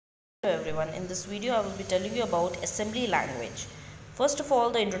Hello everyone, in this video I will be telling you about assembly language. First of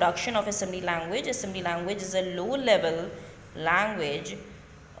all, the introduction of assembly language. Assembly language is a low level language.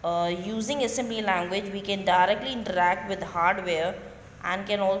 Using assembly language we can directly interact with hardware and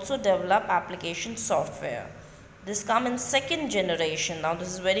can also develop application software. This comes in second generation. Now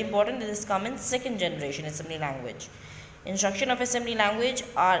this is very important, this comes in second generation assembly language. Instruction of assembly language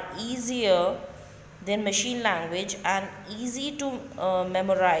are easier than machine language and easy to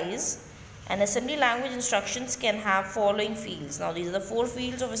memorize. And assembly language instructions can have following fields. Now these are the four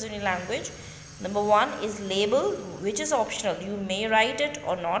fields of assembly language. Number one is label, which is optional. You may write it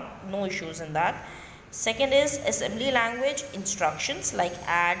or not, no issues in that. Second is assembly language instructions like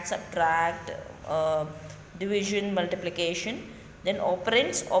add, subtract, division, multiplication. Then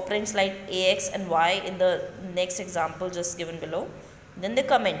operands like ax and y in the next example just given below. Then the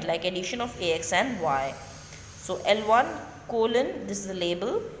comment like addition of ax and y. So L1 colon, this is the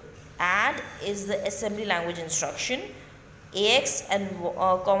label. Add is the assembly language instruction. Ax and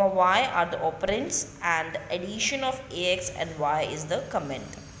comma y are the operands, and addition of ax and y is the comment.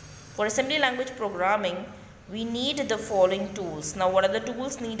 For assembly language programming, we need the following tools. Now what are the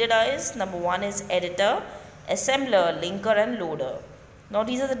tools needed is, number one is editor, assembler, linker and loader. Now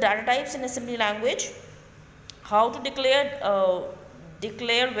these are the data types in assembly language. How to declare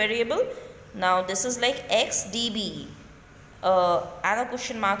variable. Now this is like xdb, and a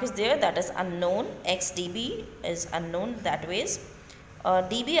question mark is there, that is unknown. Xdb is unknown that ways.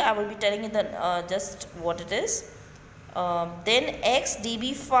 db I will be telling you just what it is. Then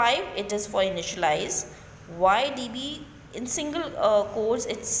xdb5, it is for initialize. ydb in single quotes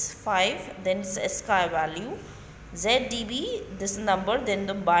it's 5, then it's ASCII value. zdb, this number, then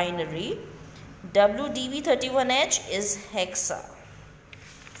the binary. wdb31h is hexa.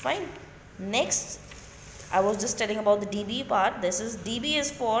 Fine. Next, I was just telling about the db part. This is db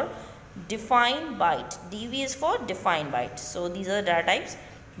is for defined byte. db is for defined byte. So these are the data types.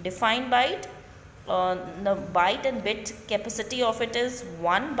 Defined byte, the byte and bit capacity of it is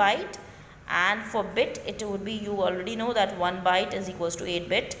 1 byte, and for bit it would be, you already know that 1 byte is equals to 8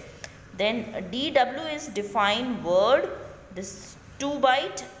 bit. Then dw is defined word, this 2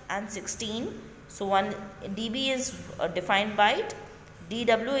 byte and 16. So 1 db is a defined byte,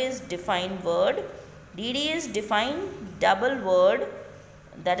 dw is defined word, dd is defined double word,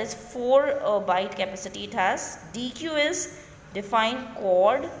 that is 4 byte capacity it has. dq is defined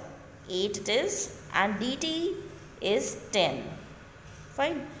chord, 8 it is, and dt is 10.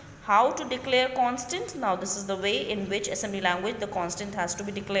 Fine. How to declare constant? Now this is the way in which assembly language the constant has to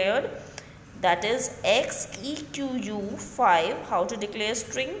be declared. That is xequ5. How to declare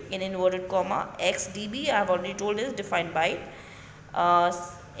string in inverted comma. xdb I have already told is defined byte.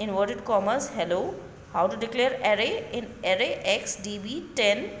 Inverted commas hello. How to declare array? In array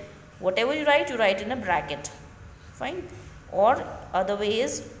xdb10. Whatever you write in a bracket. Fine. Or other way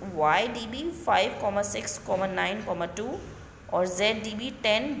is ydb 5, 6, 9, 2, or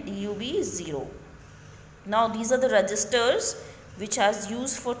zdb10 dub 0. Now these are the registers which has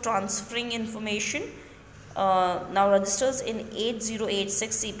used for transferring information. Now registers in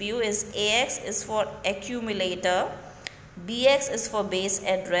 8086 CPU is AX is for accumulator, BX is for base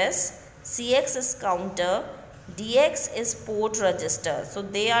address, CX is counter, DX is port register. So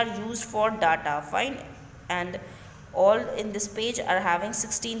they are used for data. Fine. And all in this page are having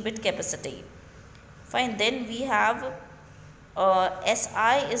 16-bit capacity. Fine. Then we have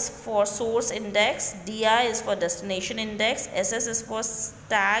SI is for source index, DI is for destination index, SS is for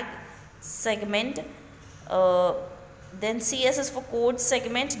tag segment, then CS is for code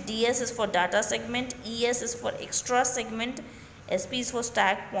segment, DS is for data segment, ES is for extra segment, SP is for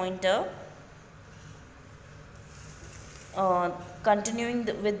stack pointer. Continuing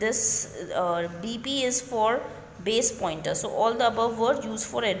with this, BP is for base pointer. So all the above were used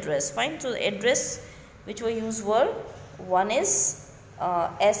for address. Fine. So the address which were used were, one is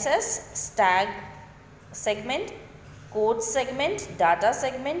SS, stack segment, code segment, data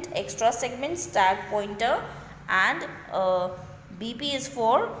segment, extra segment, stack pointer, and BP is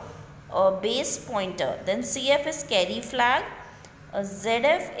for base pointer. Then CF is carry flag,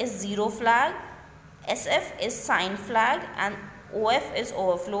 ZF is zero flag, SF is sign flag, and OF is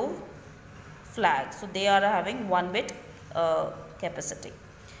overflow flag. So they are having 1 bit capacity.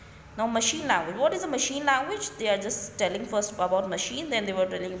 Now machine language. What is a machine language? They are just telling first about machine, then they were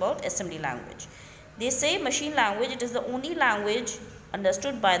telling about assembly language. They say machine language, it is the only language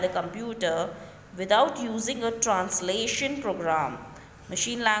understood by the computer without using a translation program.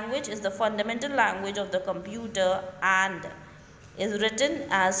 Machine language is the fundamental language of the computer and is written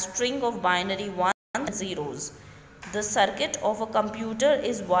as string of binary 1s and zeros. The circuit of a computer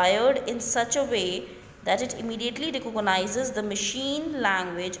is wired in such a way that it immediately recognizes the machine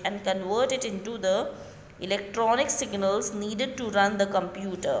language and converts it into the electronic signals needed to run the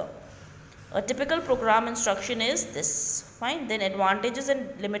computer. A typical program instruction is this. Fine. Then advantages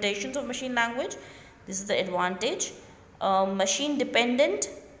and limitations of machine language. This is the advantage. Machine dependent.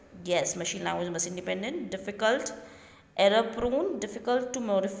 Yes, machine language is machine dependent. Difficult, error prone, difficult to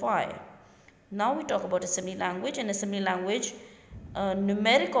modify. Now we talk about assembly language. In assembly language,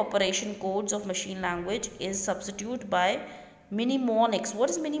 numeric operation codes of machine language is substituted by mnemonics. What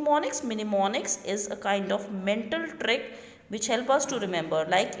is mnemonics? Mnemonics is a kind of mental trick which help us to remember.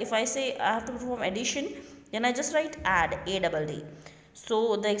 Like if I say I have to perform addition, then I just write add, A-double-D.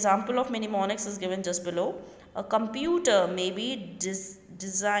 So the example of mnemonics is given just below. A computer may be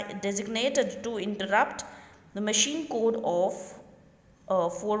designated to interrupt the machine code of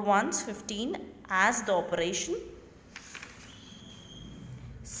 4 ones 15 as the operation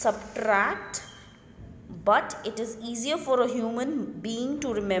subtract, but it is easier for a human being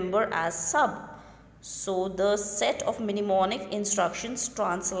to remember as sub. So the set of mnemonic instructions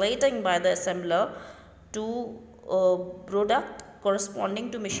translating by the assembler to product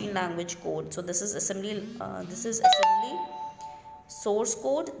corresponding to machine language code. So this is assembly source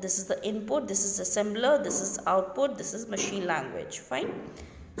code, this is the input, this is assembler, this is output, this is machine language. Fine.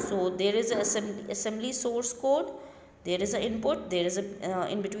 So there is a assembly source code, there is an input, there is a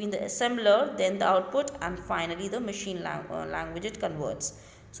in between the assembler, then the output, and finally the machine language it converts.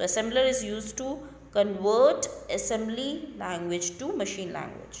 So assembler is used to convert assembly language to machine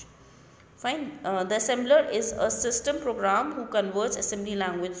language. Fine. The assembler is a system program who converts assembly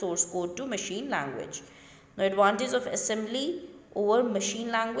language source code to machine language. The advantage of assembly over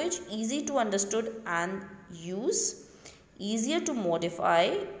machine language: easy to understood and use, easier to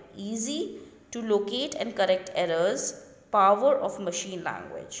modify, easy to locate and correct errors, power of machine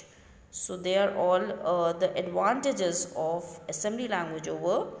language. So they are all the advantages of assembly language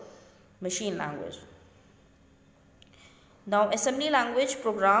over machine language. Now assembly language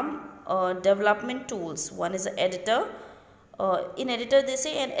program development tools. One is an editor. In editor they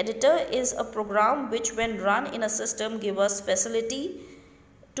say an editor is a program which when run in a system give us facility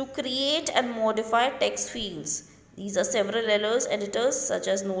to create and modify text fields. These are several editors such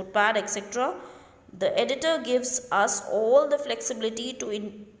as Notepad, etc. The editor gives us all the flexibility to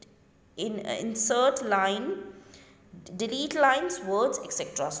insert line, delete lines, words,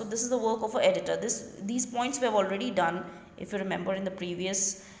 etc. So this is the work of an editor. These points we have already done, if you remember in the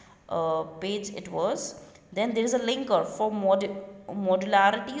previous page it was. Then there is a linker for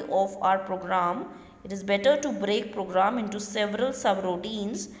modularity of our program. It is better to break program into several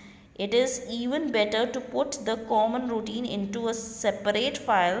subroutines. It is even better to put the common routine into a separate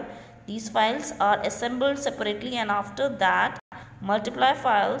file. These files are assembled separately, and after that multiple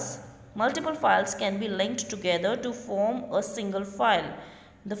files can be linked together to form a single file.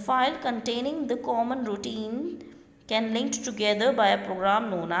 The file containing the common routine can linked together by a program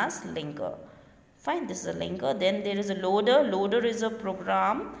known as linker. Fine, this is a linker. Then there is a loader. Loader is a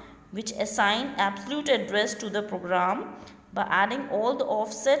program which assign absolute address to the program by adding all the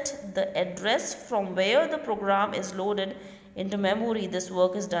offset the address from where the program is loaded into memory. This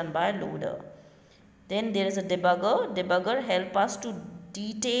work is done by loader. Then there is a debugger. Debugger help us to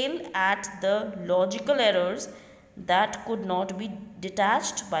detail at the logical errors that could not be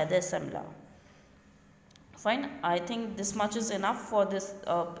detached by the assembler. Fine, I think this much is enough for this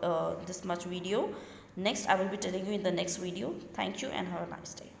much video. Next I will be telling you in the next video. Thank you and have a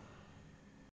nice day.